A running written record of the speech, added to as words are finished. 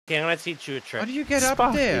Okay, I'm gonna teach you a trick. How do you get Sparky.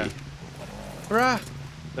 up there? Bruh.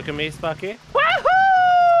 Look at me, Sparky. Woohoo!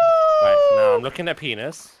 Right, now I'm looking at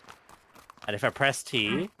penis. And if I press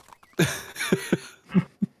T,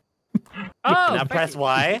 Oh, now press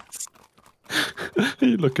Y.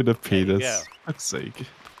 You look at a penis. go. For God's sake.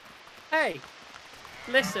 hey,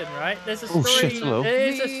 listen, right? There's a Oh, story. shit, hello. There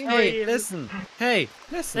is a story. Hey, listen. Hey,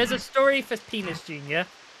 listen. There's a story for Penis Junior.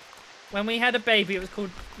 When we had a baby, it was called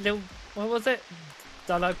what was it?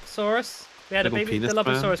 Dilophosaurus. We had Little a baby penis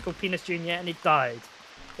Dilophosaurus man? called Penis Junior, and he died.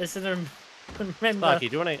 This is a remember. Sparky,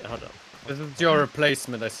 do you want to... Hold on. This is your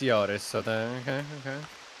replacement as Yaris, so then, okay.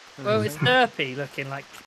 Well, it's derpy looking like